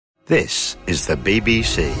This is the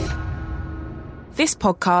BBC. This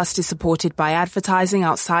podcast is supported by advertising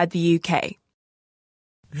outside the UK.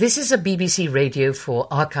 This is a BBC Radio 4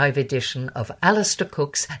 archive edition of Alistair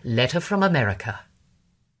Cooke's Letter from America.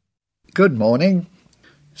 Good morning.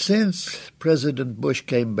 Since President Bush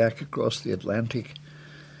came back across the Atlantic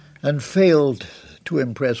and failed to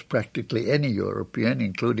impress practically any European,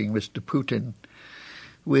 including Mr. Putin,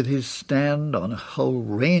 with his stand on a whole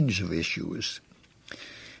range of issues,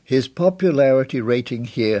 his popularity rating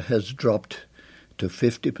here has dropped to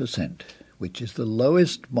 50%, which is the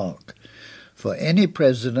lowest mark for any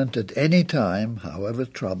president at any time, however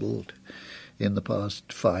troubled, in the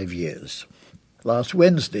past 5 years. Last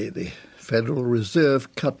Wednesday, the Federal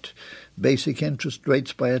Reserve cut basic interest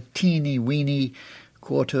rates by a teeny-weeny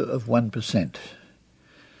 0.25%,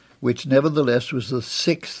 which nevertheless was the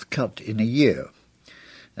sixth cut in a year.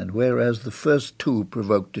 And whereas the first two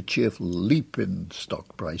provoked a cheerful leap in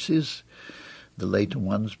stock prices, the later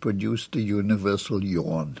ones produced a universal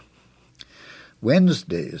yawn.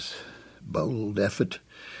 Wednesday's bold effort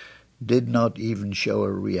did not even show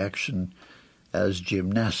a reaction as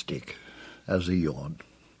gymnastic as a yawn.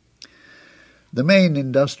 The main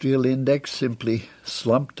industrial index simply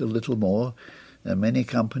slumped a little more, and many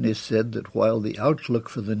companies said that while the outlook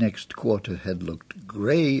for the next quarter had looked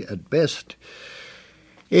grey at best,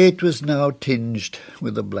 it was now tinged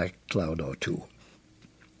with a black cloud or two.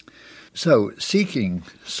 So, seeking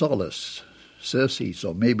solace, surcease,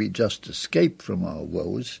 or maybe just escape from our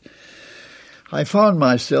woes, I found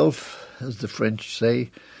myself, as the French say,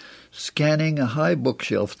 scanning a high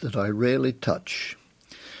bookshelf that I rarely touch,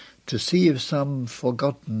 to see if some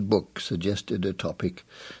forgotten book suggested a topic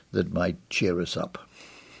that might cheer us up.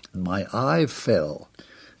 And my eye fell,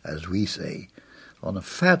 as we say, on a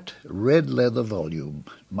fat red leather volume,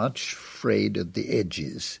 much frayed at the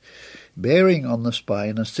edges, bearing on the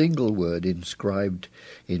spine a single word inscribed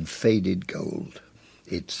in faded gold.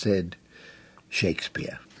 It said,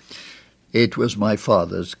 Shakespeare. It was my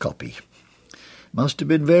father's copy. Must have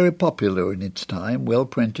been very popular in its time, well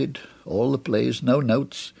printed, all the plays, no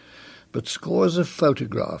notes, but scores of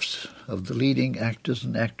photographs of the leading actors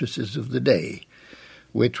and actresses of the day,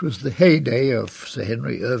 which was the heyday of Sir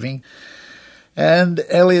Henry Irving and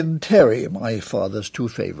Ellen Terry, my father's two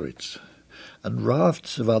favourites, and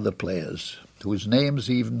rafts of other players, whose names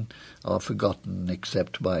even are forgotten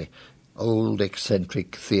except by old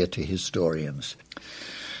eccentric theatre historians.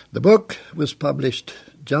 The book was published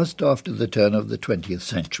just after the turn of the 20th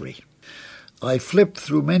century. I flipped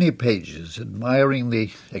through many pages, admiring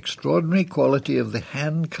the extraordinary quality of the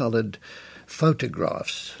hand-coloured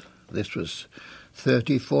photographs. This was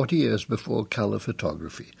 30, 40 years before colour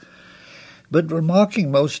photography. But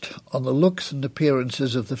remarking most on the looks and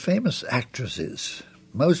appearances of the famous actresses,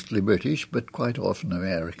 mostly British but quite often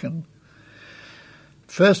American.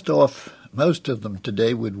 First off, most of them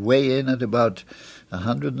today would weigh in at about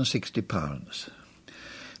 160 pounds.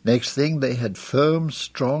 Next thing, they had firm,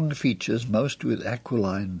 strong features, most with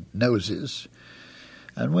aquiline noses,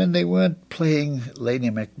 and when they weren't playing Lady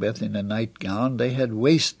Macbeth in a nightgown, they had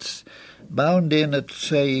waists bound in at,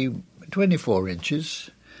 say, 24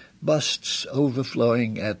 inches, busts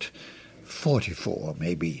overflowing at 44,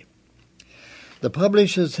 maybe. The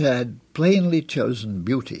publishers had plainly chosen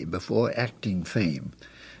beauty before acting fame,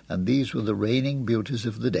 and these were the reigning beauties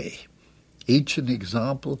of the day, each an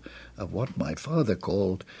example of what my father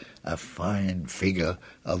called a fine figure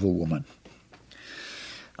of a woman.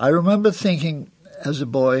 I remember thinking as a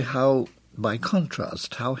boy how, by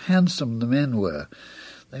contrast, how handsome the men were.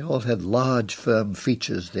 They all had large, firm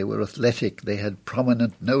features. They were athletic. They had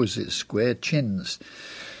prominent noses, square chins.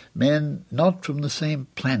 Men not from the same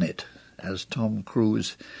planet as Tom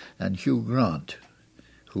Cruise and Hugh Grant,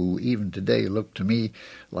 who even today look to me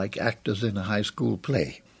like actors in a high school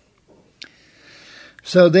play.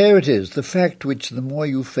 So there it is, the fact which the more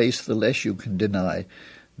you face, the less you can deny,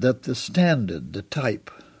 that the standard, the type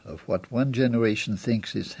of what one generation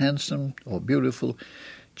thinks is handsome or beautiful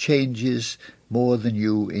changes more than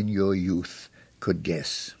you in your youth could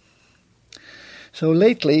guess. So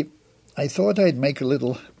lately, I thought I'd make a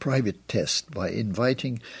little private test by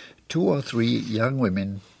inviting 2 or 3 young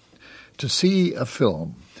women to see a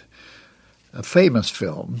film, a famous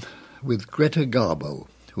film, with Greta Garbo,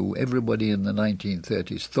 who everybody in the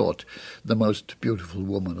 1930s thought the most beautiful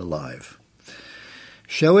woman alive.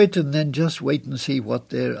 Show it and then just wait and see what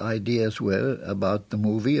their ideas were about the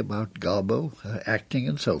movie, about Garbo, her acting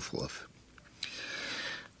and so forth.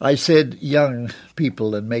 I said young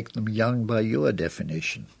people and make them young by your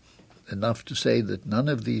definition. Enough to say that none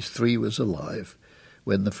of these 3 was alive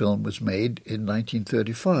when the film was made in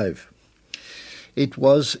 1935. It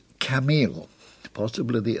was Camille,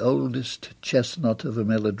 possibly the oldest chestnut of a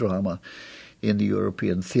melodrama in the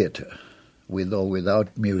European theatre, with or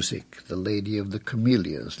without music, the Lady of the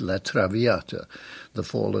Camellias, La Traviata, the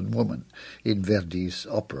fallen woman, in Verdi's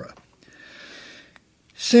opera.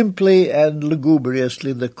 Simply and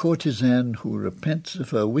lugubriously the courtesan who repents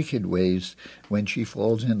of her wicked ways when she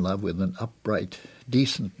falls in love with an upright,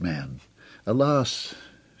 decent man. Alas,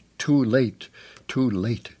 too late, too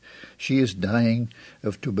late. She is dying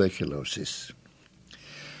of tuberculosis.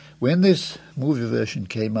 When this movie version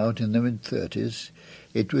came out in the mid-30s,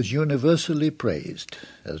 it was universally praised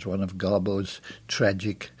as one of Garbo's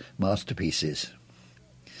tragic masterpieces.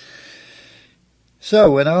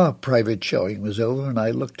 So when our private showing was over and I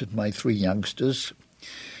looked at my three youngsters,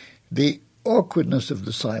 the awkwardness of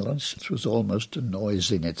the silence was almost a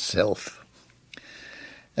noise in itself.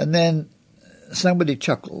 And then somebody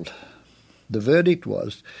chuckled. The verdict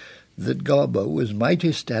was that Garbo was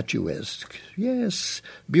mighty statuesque. Yes,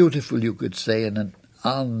 beautiful, you could say, in an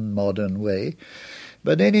unmodern way,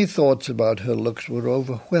 but any thoughts about her looks were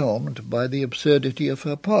overwhelmed by the absurdity of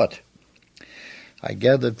her part. I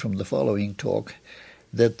gathered from the following talk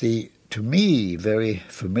that the, to me, very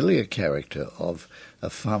familiar character of a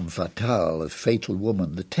femme fatale, a fatal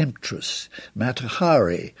woman, the temptress, Mata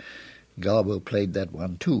Hari, Garbo played that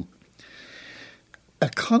one too, a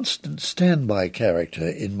constant standby character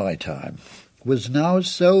in my time, was now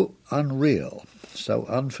so unreal, so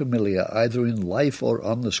unfamiliar either in life or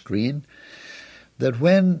on the screen, that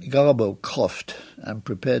when Garbo coughed and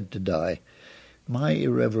prepared to die, my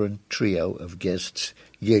irreverent trio of guests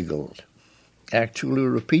giggled, actually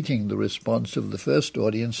repeating the response of the first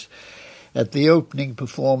audience at the opening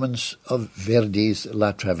performance of Verdi's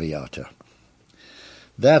La Traviata.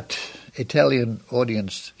 That Italian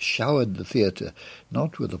audience showered the theatre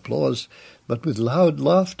not with applause, but with loud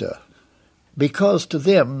laughter, because to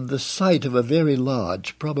them the sight of a very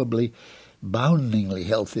large, probably boundingly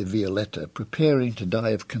healthy Violetta preparing to die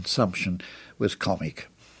of consumption was comic.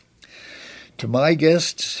 To my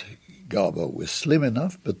guests, Garbo was slim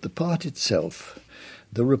enough, but the part itself,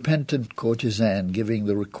 the repentant courtesan giving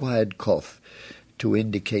the required cough to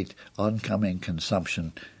indicate oncoming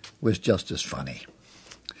consumption, was just as funny.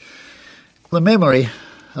 The memory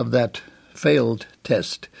of that failed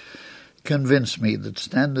test convinced me that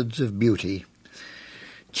standards of beauty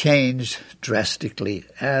changed drastically,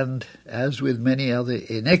 and, as with many other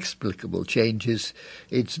inexplicable changes,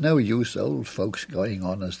 it's no use old folks going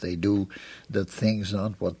on as they do, that things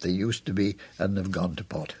aren't what they used to be and have gone to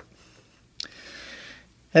pot.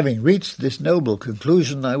 Having reached this noble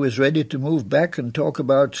conclusion, I was ready to move back and talk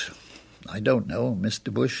about, I don't know,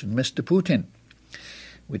 Mr. Bush and Mr. Putin,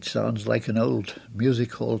 which sounds like an old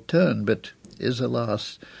music hall turn, but is,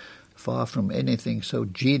 alas, far from anything so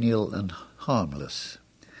genial and harmless.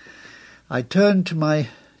 I turned to my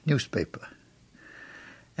newspaper,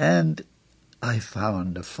 and I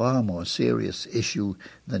found a far more serious issue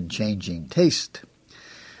than changing taste,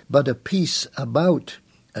 but a piece about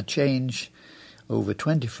a change over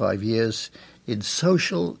 25 years in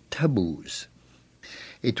social taboos.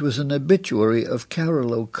 It was an obituary of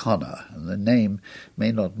Carol O'Connor, and the name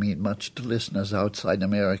may not mean much to listeners outside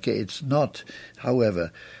America. It's not,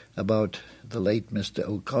 however, about the late Mr.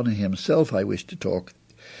 O'Connor himself I wish to talk,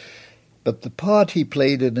 but the part he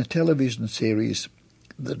played in a television series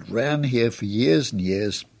that ran here for years and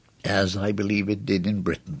years, as I believe it did in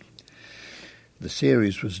Britain. The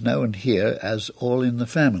series was known here as All in the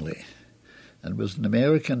Family, and was an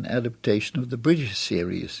American adaptation of the British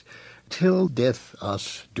series, Till Death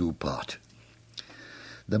Us Do Part.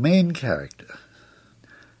 The main character,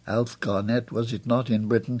 Alf Garnett, was it not in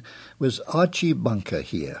Britain, was Archie Bunker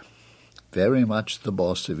here, very much the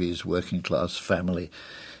boss of his working-class family,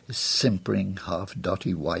 his simpering,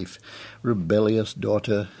 half-dotty wife, rebellious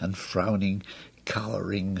daughter, and frowning,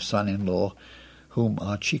 cowering son-in-law, whom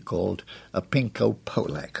Archie called a pinko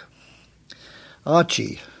Polak.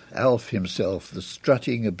 Archie, Alf himself, the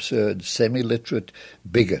strutting, absurd, semi-literate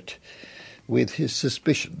bigot, with his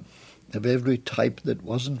suspicion of every type that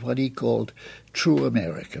wasn't what he called true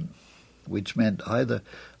American, which meant either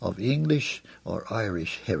of English or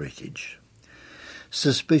Irish heritage.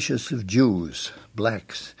 Suspicious of Jews,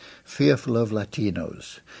 blacks, fearful of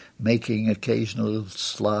Latinos, making occasional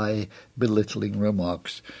sly, belittling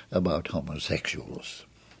remarks about homosexuals.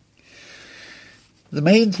 The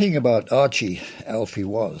main thing about Archie, Alfie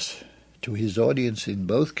was, to his audience in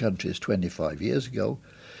both countries 25 years ago,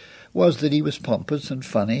 was that he was pompous and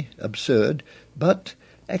funny, absurd, but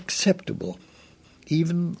acceptable,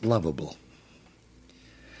 even lovable.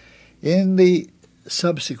 In the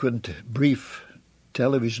subsequent brief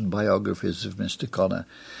television biographies of Mr. Connor,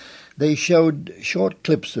 They showed short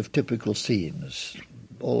clips of typical scenes,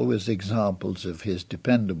 always examples of his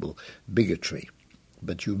dependable bigotry.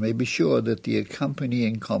 But you may be sure that the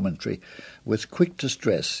accompanying commentary was quick to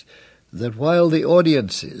stress that while the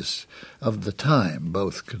audiences of the time,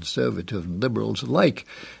 both conservative and liberals alike,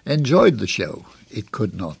 enjoyed the show, it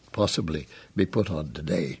could not possibly be put on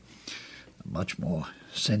today. A much more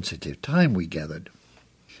sensitive time, we gathered.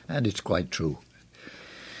 And it's quite true.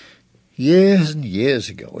 Years and years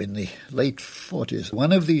ago, in the late 40s,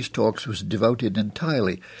 one of these talks was devoted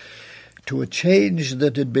entirely to a change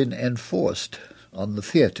that had been enforced on the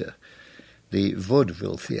theatre, the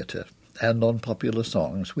vaudeville theatre, and on popular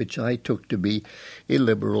songs, which I took to be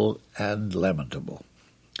illiberal and lamentable.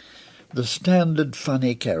 The standard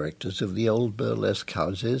funny characters of the old burlesque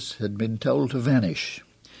houses had been told to vanish.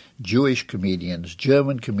 Jewish comedians,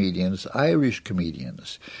 German comedians, Irish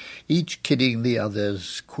comedians, each kidding the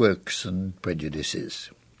other's quirks and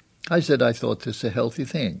prejudices. I said I thought this a healthy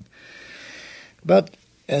thing. But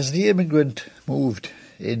as the immigrant moved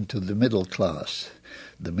into the middle class,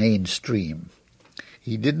 the mainstream,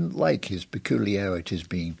 he didn't like his peculiarities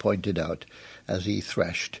being pointed out as he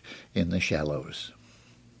thrashed in the shallows.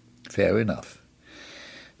 Fair enough.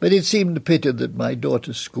 But it seemed a pity that my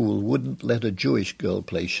daughter's school wouldn't let a Jewish girl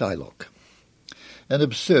play Shylock. An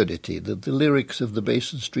absurdity that the lyrics of the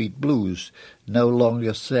Basin Street Blues no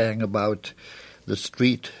longer sang about the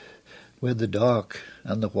street where the dark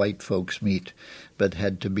and the white folks meet, but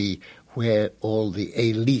had to be where all the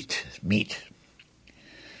elite meet.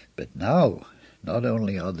 But now, not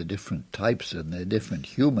only are the different types and their different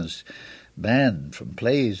humours banned from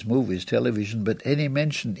plays, movies, television, but any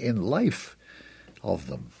mention in life of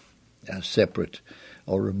them as separate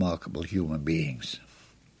or remarkable human beings.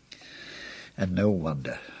 And no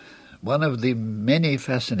wonder. One of the many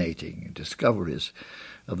fascinating discoveries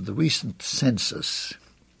of the recent census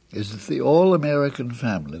is that the all-American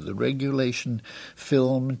family, the regulation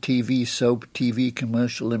film, TV soap, TV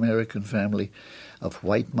commercial American family of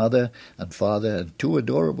white mother and father and two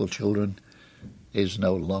adorable children is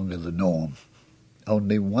no longer the norm.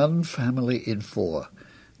 Only one family in four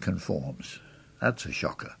conforms. That's a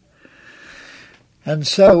shocker. And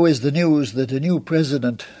so is the news that a new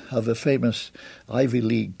president of a famous Ivy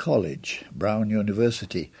League college, Brown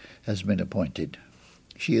University, has been appointed.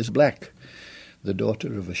 She is black, the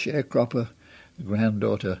daughter of a sharecropper,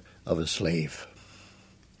 granddaughter of a slave.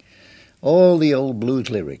 All the old blues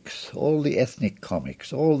lyrics, all the ethnic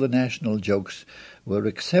comics, all the national jokes were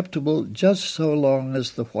acceptable just so long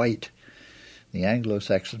as the white, the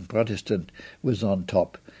Anglo-Saxon Protestant, was on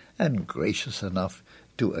top and gracious enough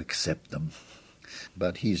to accept them.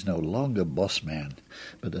 But he's no longer boss man,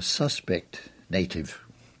 but a suspect native.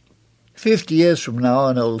 50 years from now,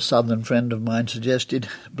 an old southern friend of mine suggested,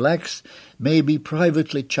 blacks may be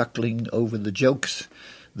privately chuckling over the jokes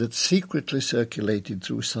that secretly circulated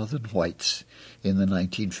through southern whites in the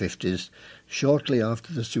 1950s, shortly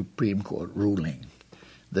after the Supreme Court ruling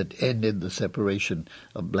that ended the separation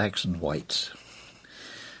of blacks and whites.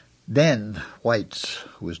 Then whites,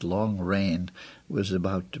 whose long reign was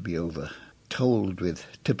about to be over, told with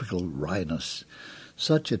typical wryness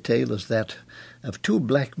such a tale as that of two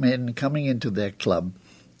black men coming into their club,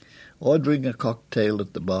 ordering a cocktail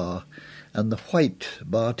at the bar, and the white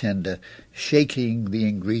bartender shaking the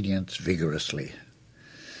ingredients vigorously.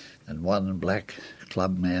 And one black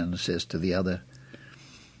clubman says to the other,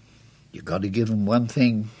 "You got to give 'em one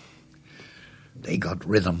thing, they got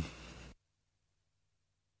rhythm."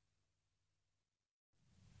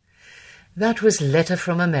 That was Letter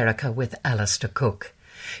from America with Alistair Cooke.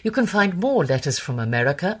 You can find more Letters from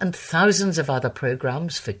America and thousands of other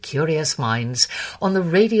programmes for curious minds on the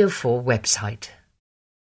Radio 4 website.